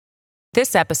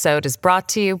This episode is brought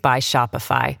to you by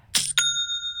Shopify.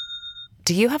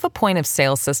 Do you have a point of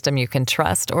sale system you can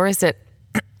trust, or is it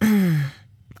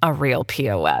a real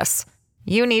POS?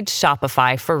 You need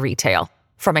Shopify for retail.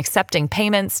 From accepting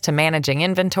payments to managing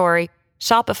inventory,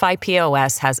 Shopify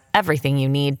POS has everything you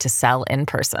need to sell in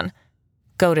person.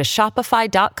 Go to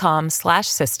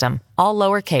shopify.com/system, all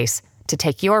lowercase, to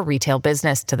take your retail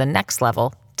business to the next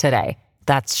level today.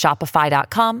 That's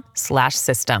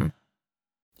shopify.com/system.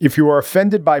 If you are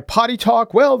offended by potty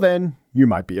talk, well, then you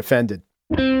might be offended.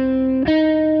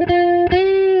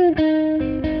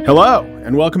 Hello,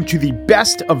 and welcome to the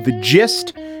Best of the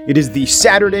Gist. It is the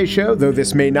Saturday show, though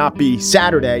this may not be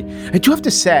Saturday. I do have to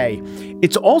say,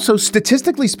 it's also,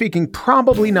 statistically speaking,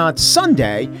 probably not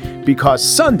Sunday, because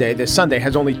this Sunday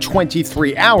has only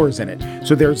 23 hours in it.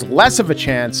 So there's less of a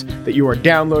chance that you are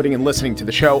downloading and listening to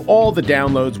the show. All the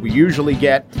downloads we usually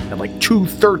get at like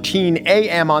 2:13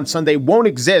 a.m. on Sunday won't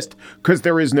exist because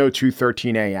there is no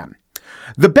 2:13 a.m.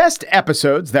 The best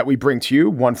episodes that we bring to you,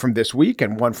 one from this week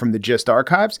and one from the Gist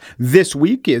archives. This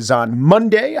week is on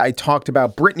Monday. I talked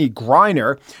about Brittney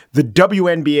Griner, the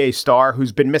WNBA star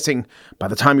who's been missing, by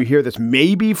the time you hear this,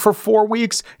 maybe for 4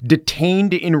 weeks,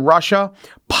 detained in Russia,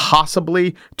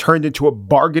 possibly turned into a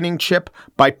bargaining chip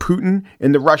by Putin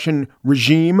in the Russian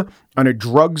regime on a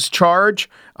drugs charge.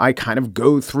 I kind of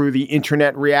go through the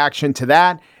internet reaction to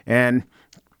that and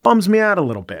bums me out a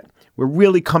little bit. We're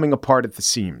really coming apart at the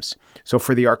seams. So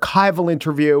for the archival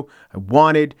interview, I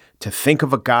wanted to think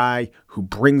of a guy who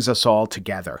brings us all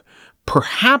together.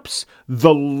 Perhaps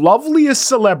the loveliest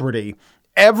celebrity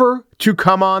ever to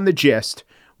come on The Gist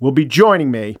will be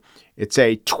joining me. It's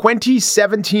a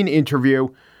 2017 interview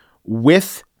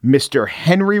with Mr.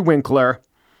 Henry Winkler.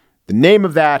 The name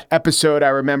of that episode, I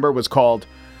remember, was called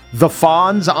The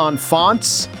Fonz on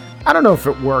Fonts. I don't know if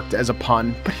it worked as a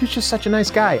pun, but he's just such a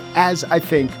nice guy, as I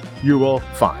think you will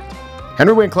find.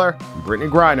 Henry Winkler and Brittney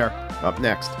Griner up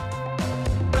next.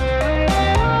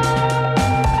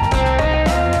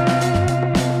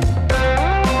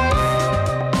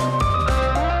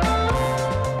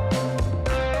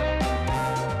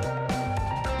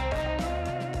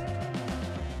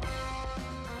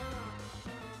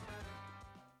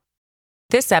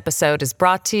 This episode is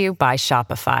brought to you by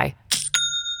Shopify.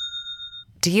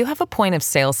 Do you have a point of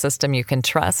sale system you can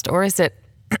trust, or is it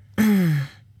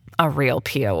a real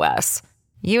POS?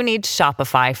 You need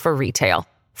Shopify for retail.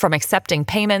 From accepting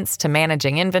payments to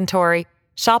managing inventory,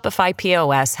 Shopify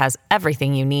POS has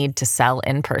everything you need to sell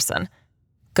in person.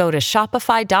 Go to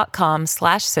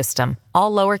shopify.com/system,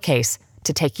 all lowercase,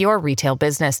 to take your retail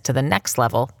business to the next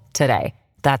level today.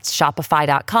 That's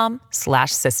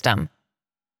shopify.com/system.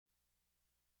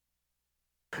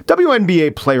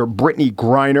 WNBA player Brittney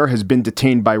Griner has been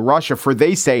detained by Russia for,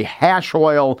 they say, hash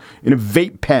oil in a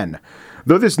vape pen.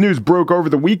 Though this news broke over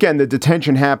the weekend, the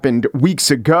detention happened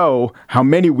weeks ago. How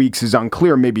many weeks is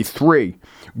unclear, maybe 3.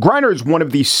 Griner is one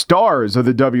of the stars of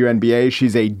the WNBA.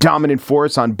 She's a dominant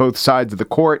force on both sides of the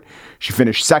court. She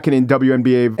finished second in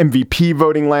WNBA MVP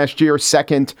voting last year,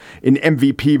 second in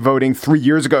MVP voting 3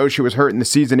 years ago. She was hurt in the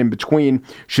season in between.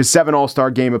 She has 7 All-Star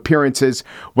game appearances.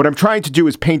 What I'm trying to do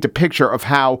is paint a picture of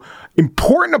how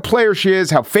important a player she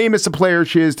is, how famous a player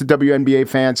she is to WNBA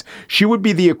fans. She would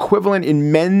be the equivalent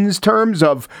in men's terms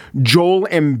of Joel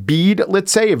Embiid,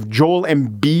 let's say. If Joel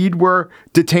Embiid were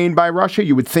detained by Russia,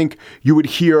 you would think you would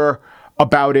hear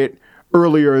about it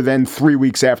earlier than 3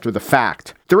 weeks after the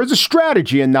fact. There is a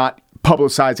strategy in not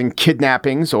publicizing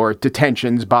kidnappings or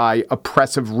detentions by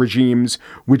oppressive regimes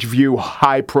which view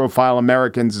high-profile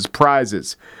Americans as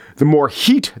prizes. The more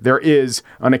heat there is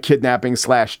on a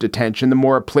kidnapping/detention, the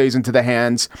more it plays into the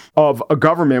hands of a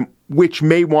government which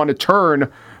may want to turn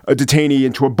a detainee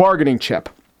into a bargaining chip.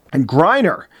 And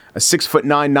Griner, a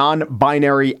 6'9"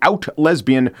 non-binary out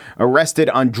lesbian arrested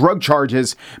on drug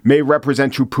charges, may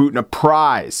represent to Putin a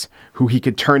prize who he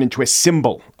could turn into a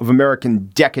symbol of American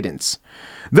decadence.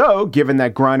 Though, given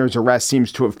that Griner's arrest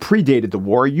seems to have predated the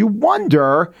war, you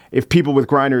wonder if people with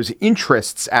Griner's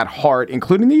interests at heart,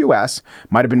 including the U.S.,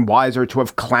 might have been wiser to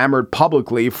have clamored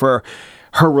publicly for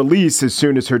her release as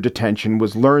soon as her detention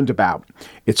was learned about.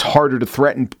 It's harder to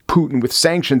threaten Putin with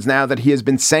sanctions now that he has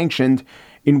been sanctioned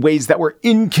in ways that were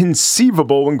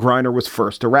inconceivable when Griner was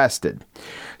first arrested.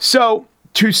 So,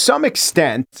 to some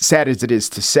extent, sad as it is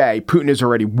to say, Putin has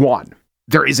already won.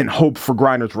 There isn't hope for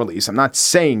Griner's release. I'm not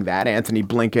saying that. Antony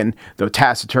Blinken, though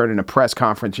taciturn in a press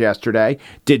conference yesterday,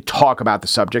 did talk about the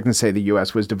subject and say the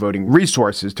U.S. was devoting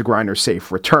resources to Griner's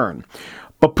safe return.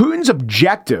 But Putin's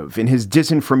objective in his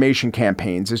disinformation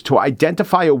campaigns is to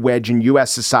identify a wedge in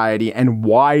U.S. society and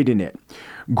widen it.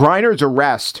 Griner's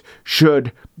arrest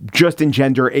should just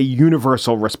engender a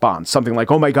universal response. Something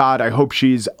like, oh my God, I hope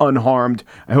she's unharmed.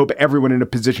 I hope everyone in a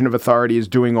position of authority is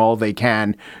doing all they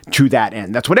can to that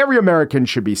end. That's what every American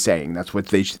should be saying. That's what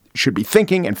they should be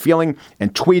thinking and feeling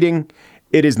and tweeting.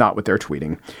 It is not what they're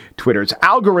tweeting. Twitter's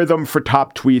algorithm for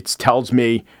top tweets tells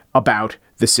me about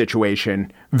the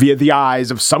situation via the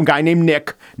eyes of some guy named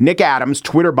Nick Adams,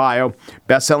 Twitter bio,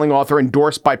 best-selling author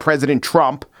endorsed by President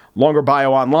Trump. Longer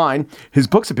bio online. His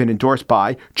books have been endorsed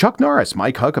by Chuck Norris,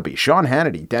 Mike Huckabee, Sean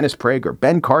Hannity, Dennis Prager,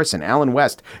 Ben Carson, Alan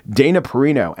West, Dana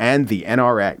Perino, and the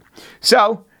NRA.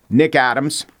 So, Nick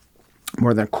Adams,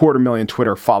 more than 250,000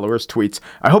 Twitter followers, tweets,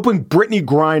 I hope when Brittney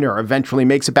Griner eventually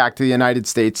makes it back to the United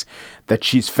States that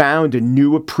she's found a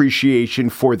new appreciation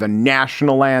for the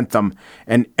national anthem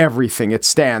and everything it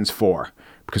stands for.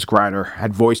 Because Griner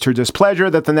had voiced her displeasure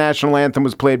that the national anthem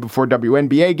was played before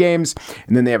WNBA games.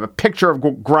 And then they have a picture of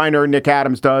Griner, Nick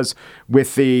Adams does,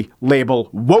 with the label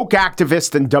woke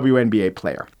activist and WNBA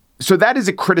player. So that is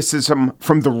a criticism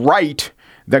from the right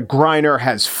that Griner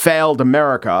has failed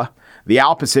America. The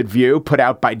opposite view put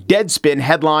out by Deadspin,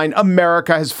 headline,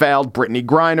 America has failed Brittney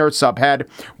Griner, subhead,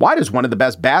 why does one of the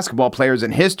best basketball players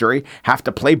in history have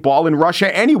to play ball in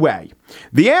Russia anyway?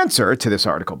 The answer to this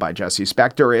article by Jesse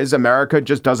Spector is America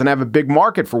just doesn't have a big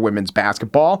market for women's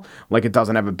basketball, like it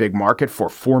doesn't have a big market for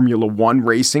Formula One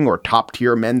racing or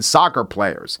top-tier men's soccer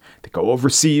players that go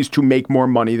overseas to make more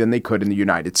money than they could in the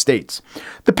United States.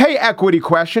 The pay equity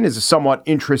question is a somewhat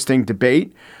interesting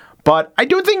debate. But I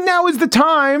do think now is the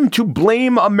time to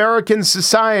blame American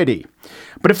society.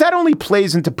 But if that only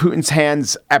plays into Putin's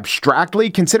hands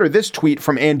abstractly, consider this tweet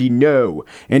from Andy No.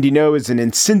 Andy No is an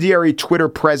incendiary Twitter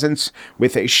presence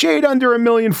with a shade under 1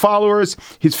 million followers.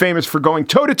 He's famous for going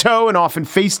toe-to-toe and often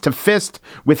face-to-fist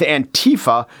with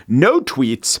Antifa. No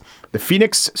tweets. The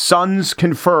Phoenix Suns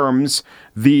confirms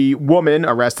the woman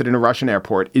arrested in a Russian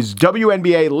airport is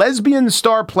WNBA lesbian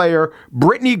star player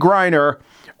Brittney Griner.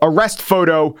 Arrest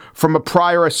photo from a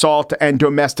prior assault and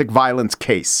domestic violence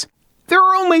case. There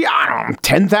are only,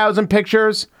 10,000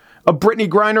 pictures of Brittney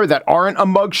Griner that aren't a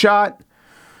mugshot.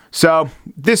 So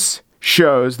this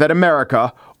shows that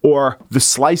America, or the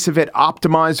slice of it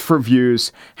optimized for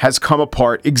views, has come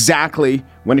apart exactly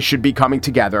when it should be coming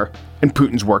together, and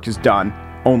Putin's work is done.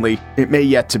 Only it may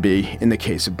yet to be in the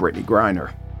case of Brittney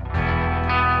Griner.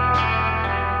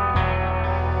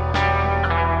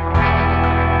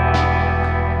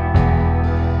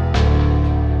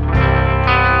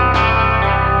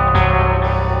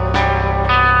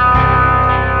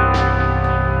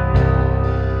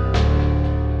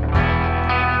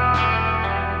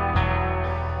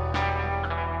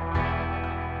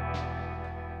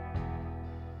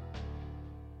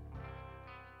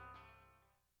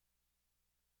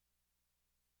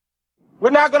 We're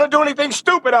not going to do anything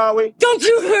stupid, are we? Don't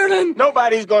you hurt him!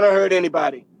 Nobody's going to hurt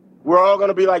anybody. We're all going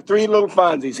to be like three little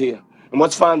Fonzies here. And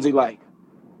what's Fonzie like?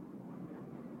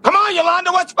 Come on,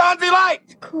 Yolanda, what's Fonzie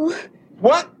like? Cool.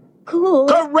 What? Cool.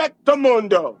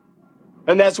 Correctamundo.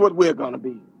 And that's what we're going to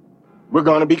be. We're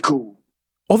going to be cool.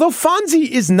 Although Fonzie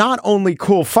is not only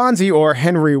cool, Fonzie, or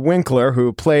Henry Winkler,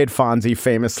 who played Fonzie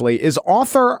famously, is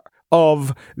author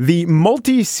of the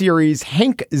multi-series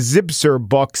Hank Zipser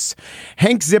books.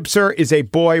 Hank Zipser is a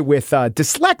boy with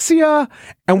dyslexia,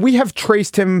 and we have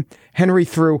traced him, Henry,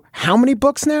 through how many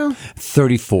books now?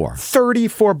 34.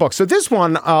 34 books. So this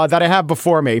one that I have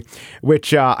before me,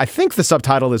 which I think the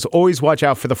subtitle is Always Watch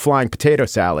Out for the Flying Potato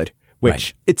Salad,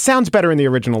 which it sounds better in the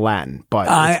original Latin,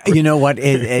 but you know what?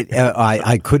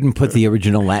 I couldn't put the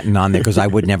original Latin on there because I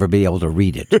would never be able to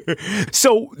read it.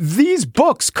 So these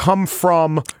books come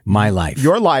from my life,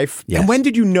 your life. Yes. And when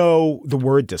did you know the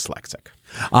word dyslexic?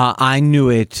 I knew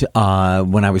it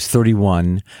when I was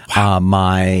 31. Wow.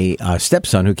 My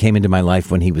stepson, who came into my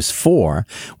life when he was 4,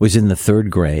 was in the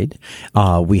 3rd grade.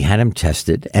 We had him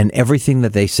tested, and everything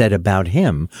that they said about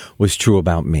him was true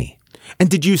about me. And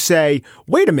did you say,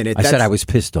 wait a minute? I said I was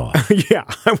pissed off. Yeah,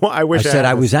 I wish I said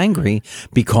I was angry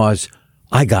because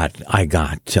I got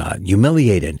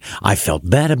humiliated. I felt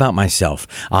bad about myself.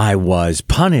 I was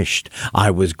punished. I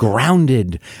was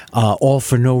grounded, all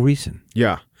for no reason.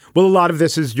 Yeah. Well, a lot of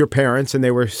this is your parents, and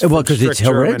they were because it's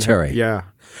hereditary. Yeah.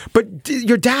 But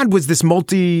your dad was this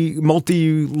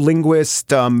multi-linguist,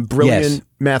 brilliant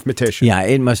mathematician. Yeah,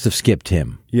 it must have skipped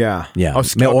him. Yeah. Yeah.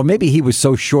 Or maybe he was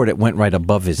so short it went right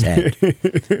above his head,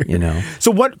 you know.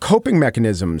 So what coping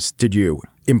mechanisms did you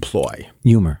employ?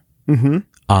 Humor. Mm-hmm.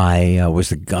 I was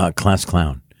the class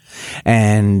clown.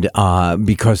 And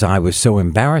because I was so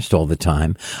embarrassed all the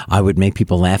time, I would make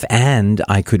people laugh, and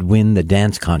I could win the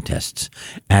dance contests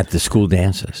at the school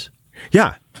dances.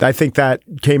 Yeah. I think that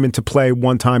came into play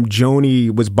one time.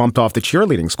 Joni was bumped off the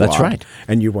cheerleading squad. That's right.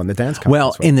 And you won the dance contest.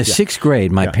 Well, in the sixth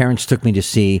grade, my parents took me to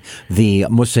see the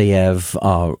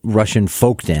Musayev Russian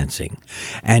folk dancing.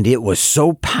 And it was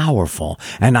so powerful,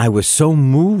 and I was so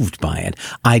moved by it.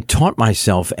 I taught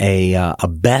myself a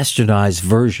bastardized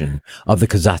version of the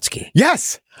Kazatsky.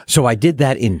 Yes. So I did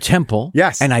that in temple.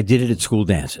 Yes. And I did it at school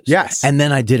dances. Yes. And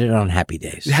then I did it on happy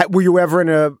days. Were you ever in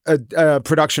a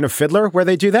production of Fiddler where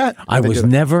they do that? I was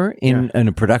never in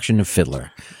a production of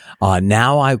Fiddler.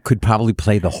 Now I could probably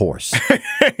play the horse,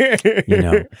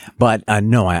 but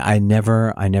no, I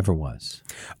never was.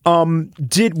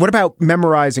 What about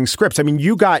memorizing scripts? I mean,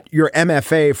 you got your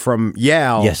MFA from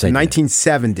Yale in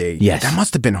 1970. Yes. That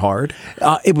must have been hard.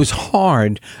 It was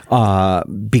hard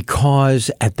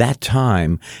because at that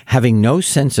time, having no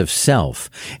sense of self,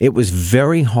 it was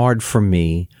very hard for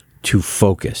me to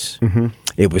focus. Mm-hmm.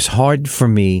 It was hard for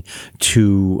me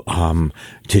to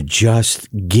just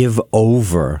give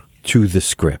over to the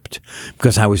script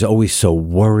because I was always so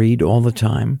worried all the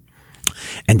time.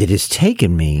 And it has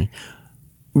taken me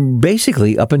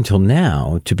basically up until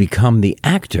now to become the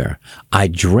actor I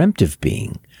dreamt of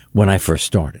being when I first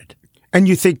started. And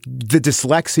you think the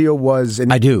dyslexia was...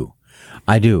 I do.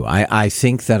 I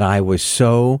think that I was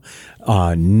so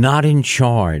not in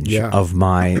charge of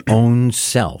my own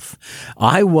self.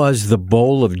 I was the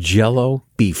bowl of Jell-O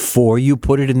before you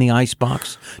put it in the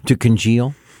icebox to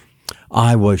congeal.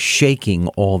 I was shaking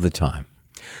all the time.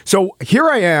 So here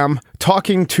I am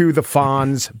talking to the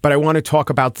Fonz, but I want to talk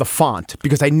about the font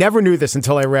because I never knew this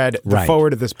until I read the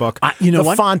forward of this book.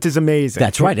 The font is amazing.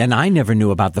 That's right, and I never knew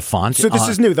about the font. So this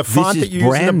is new. The font that you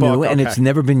use in the book. Brand new, and it's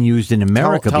never been used in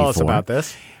America before. Tell us about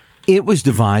this. It was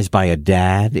devised by a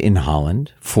dad in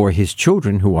Holland for his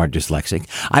children who are dyslexic.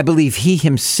 I believe he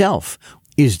himself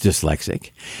is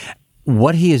dyslexic.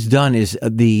 What he has done is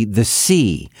the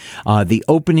C, the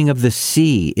opening of the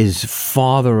C is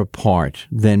farther apart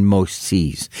than most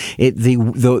C's.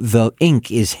 The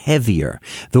ink is heavier.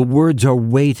 The words are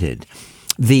weighted.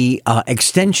 The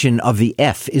extension of the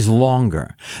F is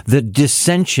longer. The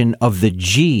dissension of the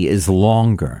G is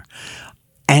longer.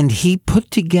 And he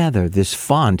put together this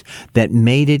font that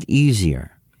made it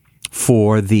easier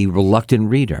for the reluctant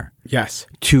reader. Yes.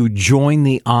 To join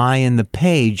the eye in the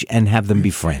page and have them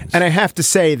be friends. And I have to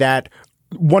say that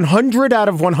 100 out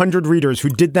of 100 readers who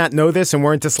did not know this and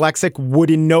weren't dyslexic would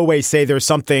in no way say there's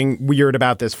something weird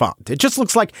about this font. It just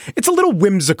looks like it's a little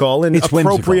whimsical and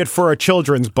appropriate for a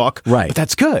children's book. Right. But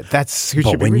that's good. That's who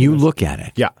should be But when you look at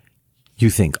it, you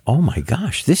think, oh my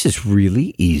gosh, this is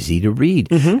really easy to read.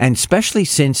 Mm-hmm. And especially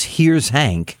since Here's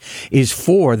Hank is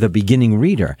for the beginning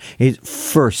reader,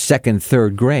 it's first, second,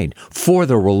 third grade, for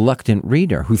the reluctant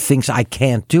reader who thinks I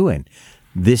can't do it.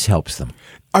 This helps them.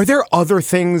 Are there other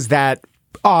things that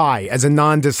I, as a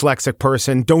non-dyslexic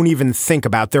person, don't even think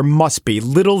about? There must be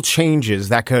little changes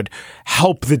that could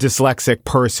help the dyslexic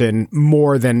person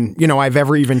more than, I've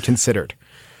ever even considered.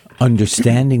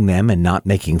 Understanding them and not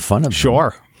making fun of them.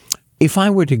 Sure. If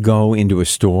I were to go into a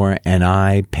store and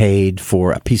I paid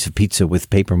for a piece of pizza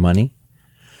with paper money,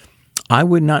 I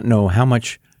would not know how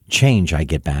much change I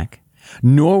get back,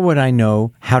 nor would I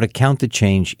know how to count the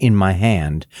change in my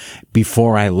hand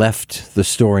before I left the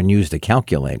store and used a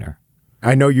calculator.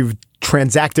 I know you've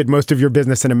transacted most of your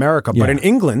business in America, but in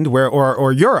England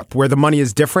or Europe, where the money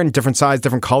is different size,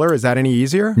 different color, is that any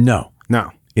easier? No.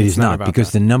 It is not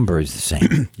because that. the number is the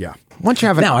same. Yeah. Once you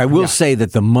have Now, I will say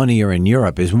that the money in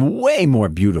Europe is way more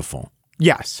beautiful.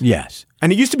 Yes.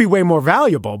 And it used to be way more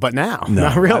valuable, but now,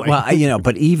 not really. Well,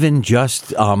 but even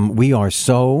just, we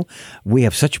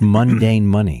have such mundane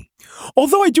money.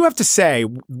 Although I do have to say,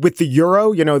 with the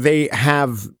euro, they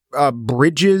have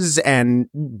bridges and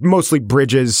mostly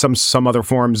bridges, some other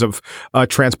forms of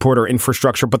transport or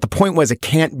infrastructure. But the point was it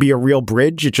can't be a real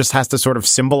bridge. It just has to sort of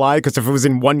symbolize, because if it was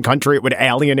in one country, it would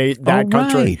alienate that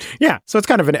country. Right. Yeah. So it's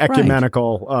kind of an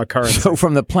ecumenical currency. So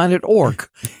from the planet Orc,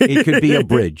 it could be a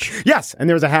bridge. Yes. And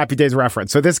there's a Happy Days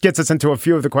reference. So this gets us into a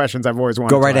few of the questions I've always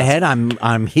wanted to ask. Go right ahead.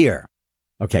 I'm here.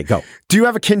 Okay, go. Do you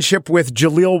have a kinship with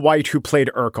Jaleel White, who played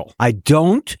Urkel? I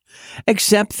don't,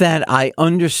 except that I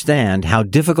understand how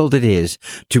difficult it is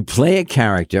to play a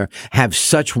character, have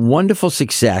such wonderful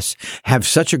success, have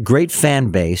such a great fan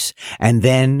base, and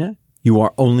then you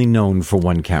are only known for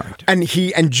one character.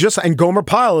 And Gomer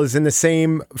Pyle is in the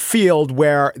same field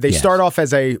where they start off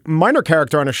as a minor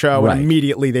character on a show and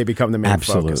immediately they become the main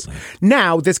focus.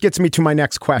 Now, this gets me to my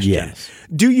next question. Yes.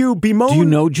 Do you bemoan... Do you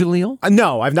know Jaleel?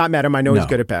 No, I've not met him. I know he's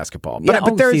good at basketball.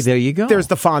 But there you go. There's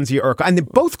the Fonzie Urkel. And they're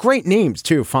both great names,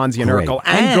 too, Fonzie and Urkel.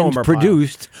 And Gomer Pyle.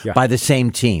 Produced by the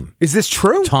same team. Is this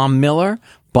true? Tom Miller,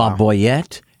 Bob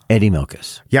Boyette, Eddie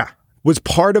Milkus. Yeah. Was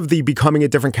part of the becoming a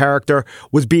different character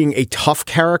was being a tough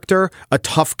character, a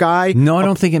tough guy? No, I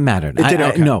don't think it mattered. It did,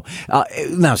 okay. No.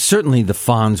 Now, certainly the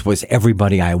Fonz was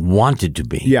everybody I wanted to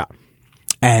be. Yeah.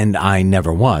 And I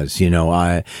never was,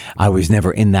 I was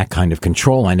never in that kind of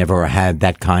control. I never had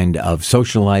that kind of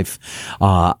social life.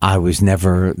 I was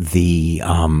never the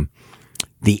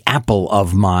apple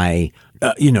of my,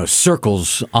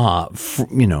 circles, of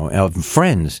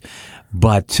friends.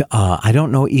 But I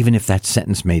don't know even if that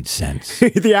sentence made sense.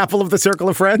 The apple of the circle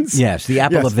of friends? Yes, the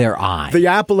apple of their eye. The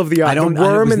apple of the eye. The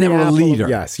worm I was never a leader.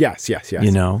 Yes.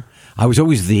 I was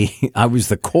always I was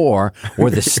the core or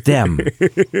the stem.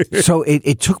 So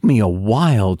it took me a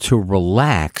while to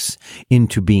relax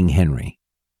into being Henry.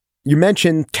 You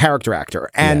mentioned character actor,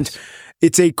 and Yes.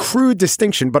 It's a crude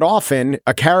distinction, but often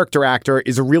a character actor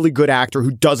is a really good actor who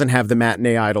doesn't have the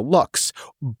matinee idol looks.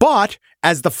 But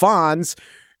as the Fonz,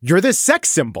 you're this sex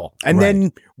symbol. And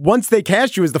then once they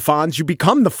cast you as the Fonz, you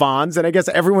become the Fonz. And I guess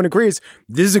everyone agrees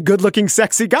this is a good looking,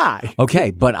 sexy guy. Okay.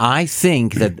 But I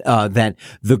think that, that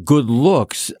the good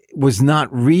looks was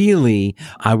not really,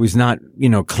 I was not,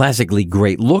 classically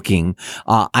great looking.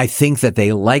 I think that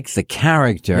they liked the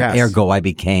character. Yes. Ergo, I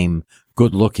became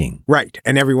good looking. Right.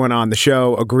 And everyone on the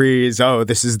show agrees,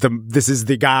 this is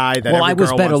the guy that Well, I every was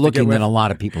girl better wants to get looking with. than a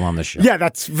lot of people on the show. Yeah,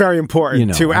 that's very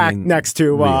important to act next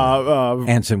to really.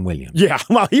 Anson Williams. Yeah,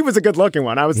 well, he was a good looking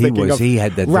one. I was thinking He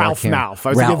had that Ralph dark hair. Malph. I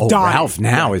was thinking of Donnie. Ralph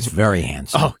now is very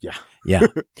handsome. Oh, yeah. Yeah.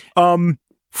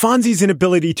 Fonzie's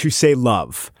inability to say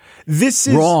love. This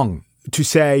is Wrong. To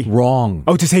say Wrong.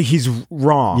 Oh, to say he's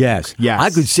wrong. Yes. Yes. I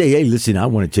could say, hey, listen, I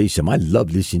want to tell you something. I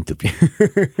love this interview.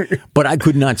 But I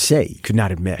could not say. Could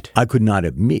not admit. I could not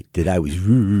admit that I was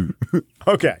rude.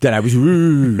 Okay. That I was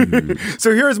rude.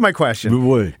 So here's my question.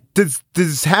 What?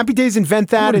 Does Happy Days invent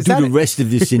that? Is that the rest of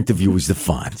this interview is the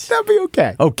Fonz? That'd be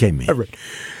okay. Okay, man. All right.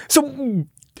 So,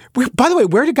 by the way,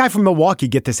 where did the guy from Milwaukee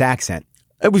get this accent?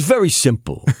 It was very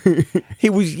simple.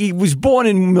 He was born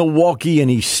in Milwaukee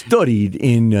and he studied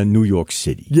in New York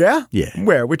City. Yeah? Yeah.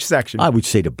 Where? Which section? I would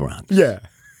say the Bronx. Yeah.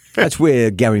 That's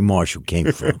where Gary Marshall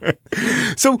came from.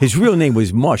 So his real name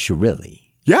was Marsharelli.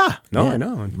 Yeah. No, Yeah. I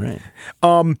know.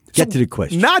 Right. Get to the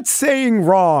question. Not saying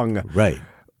wrong. Right.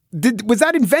 Was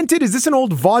that invented? Is this an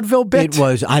old vaudeville bit? It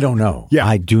was. I don't know. Yeah.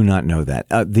 I do not know that.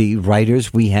 The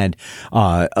writers, we had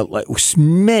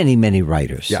many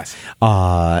writers. Yes.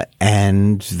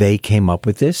 And they came up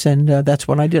with this, and that's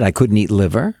what I did. I couldn't eat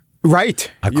liver. Right.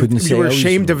 I couldn't say you were I was-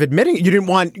 ashamed of admitting it. You didn't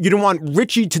want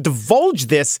Richie to divulge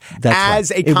this That's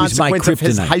as right. a It was my consequence of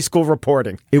his kryptonite. high school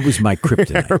reporting. It was my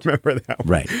kryptonite. I remember that one.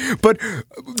 Right. But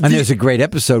And there's a great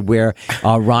episode where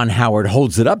Ron Howard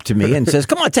holds it up to me and says,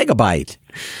 "Come on, take a bite."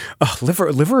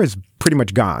 liver is pretty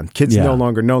much gone. Kids Yeah. no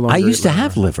longer. I used eat to liver.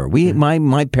 have liver.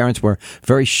 My parents were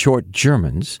very short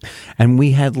Germans, and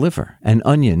we had liver and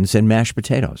onions and mashed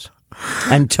potatoes,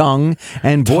 and tongue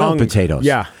and boiled potatoes.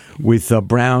 Yeah. with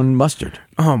brown mustard.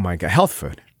 Oh my God, health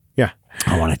food. Yeah.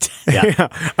 I want it. Yeah.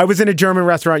 I was in a German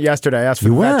restaurant yesterday. I asked for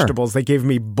You were? vegetables. They gave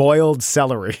me boiled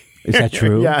celery. Is that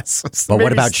true? Yes. But what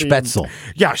Maybe about steamed. Spätzle?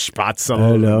 Yeah, Spätzle.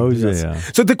 Hello, Yes. yeah.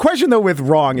 So the question, though, with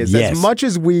wrong is Yes. as much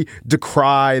as we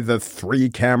decry the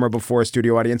 3-camera before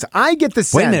studio audience, I get the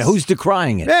sense. Wait a minute. Who's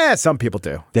decrying it? Some people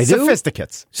do. They do?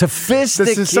 Sophisticates. Sophisticates.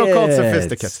 This is so-called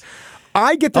sophisticates.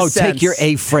 I get the sense. Take your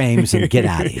A-frames and get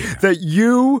out of here. That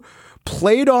you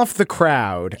played off the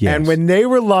crowd, Yes. and when they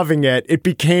were loving it, it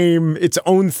became its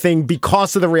own thing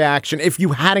because of the reaction. If you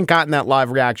hadn't gotten that live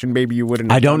reaction, maybe you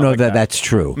wouldn't have I don't done it know like that that's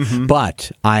true,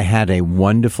 but I had a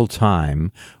wonderful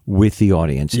time with the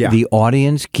audience. Yeah. The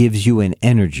audience gives you an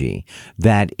energy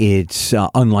that it's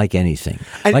unlike anything.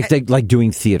 And- Like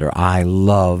doing theater. I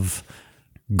love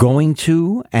going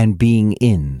to and being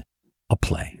in a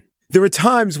play. There were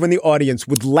times when the audience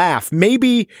would laugh,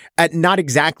 maybe at not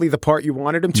exactly the part you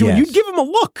wanted them to, and Yes. you'd give them a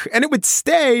look, and it would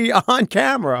stay on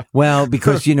camera. Well,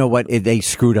 because you know what? They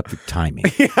screwed up the timing.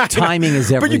 Timing is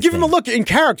everything. But you give them a look in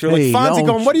character, like Hey, Fonzie don't-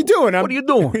 going, "What are you doing? What are you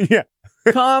doing? Yeah.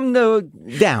 Calm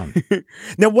down.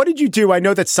 Now, what did you do? I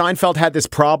know that Seinfeld had this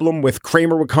problem with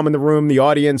Kramer would come in the room, the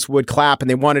audience would clap, and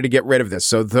they wanted to get rid of this.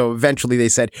 So though eventually they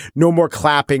said, no more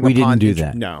clapping. We upon didn't do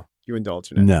that. No, you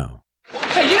indulged in it. No.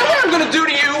 Hey, you know what I'm gonna do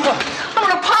to you? I'm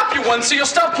gonna pop you one so you'll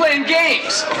stop playing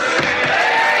games.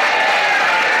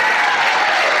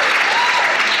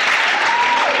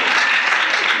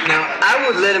 Now, I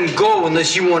would let him go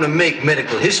unless you want to make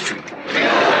medical history.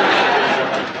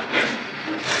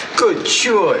 Good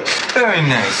choice. Very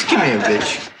nice. Come here,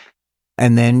 bitch.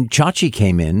 And then Chachi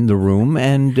came in the room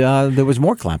and there was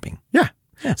more clapping. Yeah.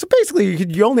 So basically,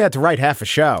 you only had to write half a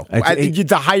show. At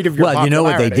the height of your Well, you know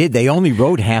what they did? They only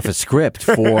wrote half a script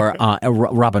for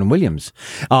Robin Williams.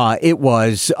 It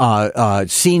was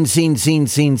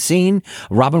scene.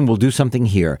 Robin will do something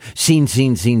here. Scene.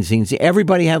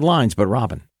 Everybody had lines but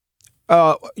Robin.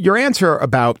 Your answer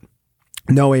about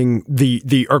knowing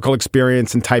the Urkel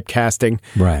experience and typecasting.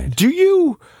 Right. Do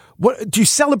you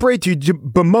celebrate? Do you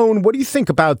bemoan? What do you think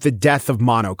about the death of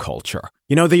monoculture?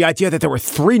 You know, the idea that there were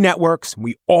 3 networks,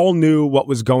 we all knew what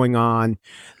was going on.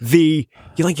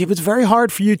 It was very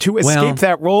hard for you to escape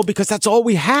that role because that's all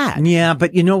we had. Yeah,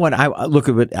 but you know what? Look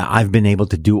at what I've been able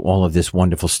to do all of this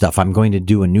wonderful stuff. I'm going to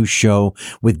do a new show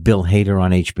with Bill Hader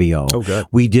on HBO. Oh, good.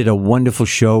 We did a wonderful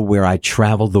show where I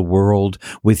traveled the world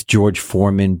with George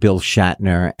Foreman, Bill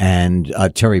Shatner, and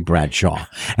Terry Bradshaw,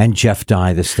 and Jeff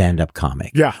Dye, the stand-up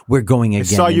comic. Yeah. We're going again.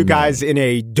 I saw you guys in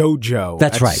a dojo.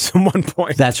 That's right. At one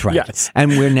point. That's right. Yes.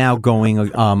 And we're now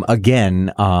going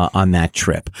again on that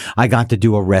trip. I got to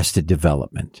do Arrested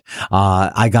Development.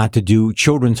 I got to do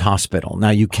Children's Hospital. Now,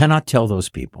 you cannot tell those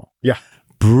people. Yeah.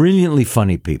 Brilliantly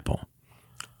funny people.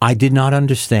 I did not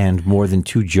understand more than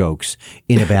 2 jokes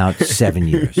in about 7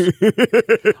 years.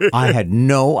 I had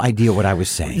no idea what I was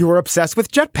saying. You were obsessed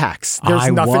with jetpacks.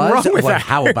 There's nothing wrong with that.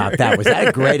 How about that? Was that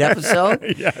a great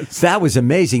episode? Yes. That was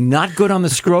amazing. Not good on the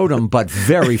scrotum, but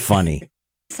very funny.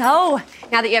 So,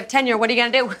 now that you have tenure, what are you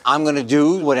going to do? I'm going to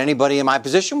do what anybody in my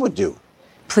position would do.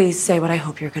 Please say what I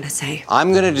hope you're going to say.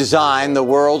 I'm going to design the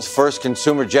world's first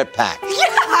consumer jetpack. Yeah!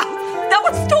 That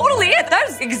was totally it. That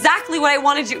was exactly what I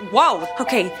wanted you. Whoa.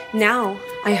 Okay, now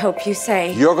I hope you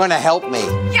say. You're going to help me.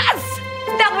 Yes!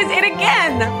 That was it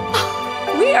again.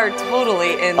 We are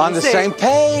totally on the same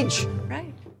page.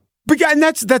 Right. And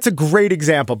that's a great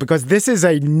example because this is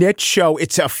a niche show.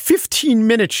 It's a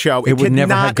 15-minute show. It would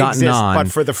never have gotten exist on.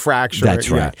 But for the fracture. That's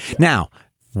right. Yeah. Now,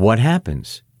 what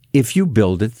happens? If you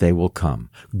build it, they will come.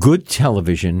 Good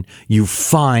television, you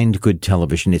find good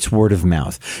television. It's word of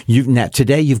mouth.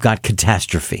 Today you've got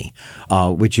Catastrophe,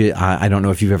 which is, I don't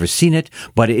know if you've ever seen it,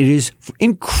 but it is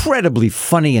incredibly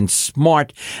funny and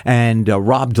smart. And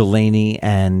Rob Delaney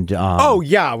and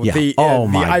the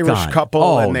Irish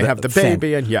couple, and they have the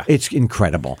baby, and it's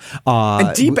incredible.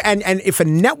 And if a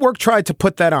network tried to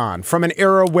put that on from an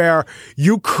era where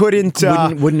you couldn't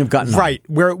wouldn't have gotten right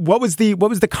on. Where what was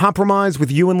the compromise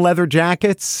with you and leather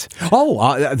jackets?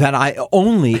 That I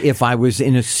only if I was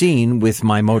in a scene with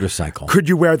my motorcycle. Could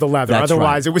you wear the leather? That's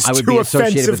Otherwise, right. It was I would too be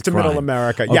associated offensive with to crime. Middle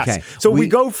America. Okay. Yes. So we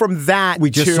go from that.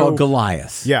 We just saw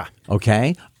Goliath. Yeah.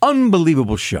 Okay.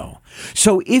 Unbelievable show.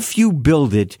 So if you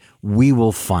build it, we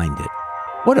will find it.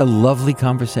 What a lovely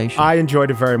conversation. I enjoyed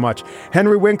it very much.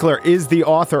 Henry Winkler is the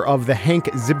author of the Hank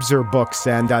Zibzer books,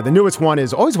 and the newest one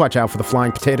is Always Watch Out for the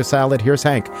Flying Potato Salad. Here's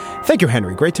Hank. Thank you,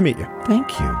 Henry. Great to meet you.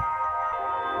 Thank you.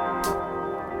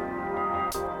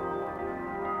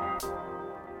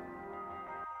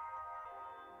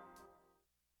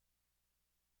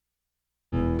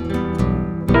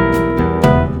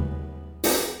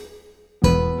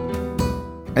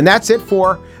 And that's it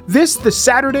for the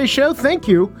Saturday show. Thank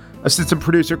you, assistant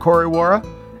producer Corey Wara,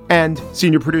 and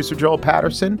senior producer Joel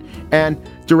Patterson, and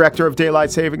director of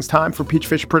Daylight Savings Time for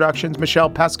Peachfish Productions,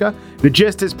 Michelle Pesca. The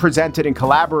Gist is presented in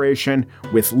collaboration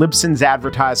with Libsyn's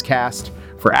AdvertiseCast.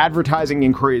 For advertising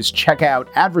inquiries, check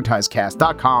out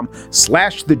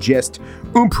advertisecast.com/The Gist.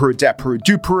 Peru, de Peru,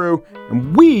 du Peru.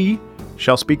 And we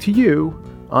shall speak to you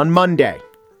on Monday.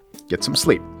 Get some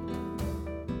sleep.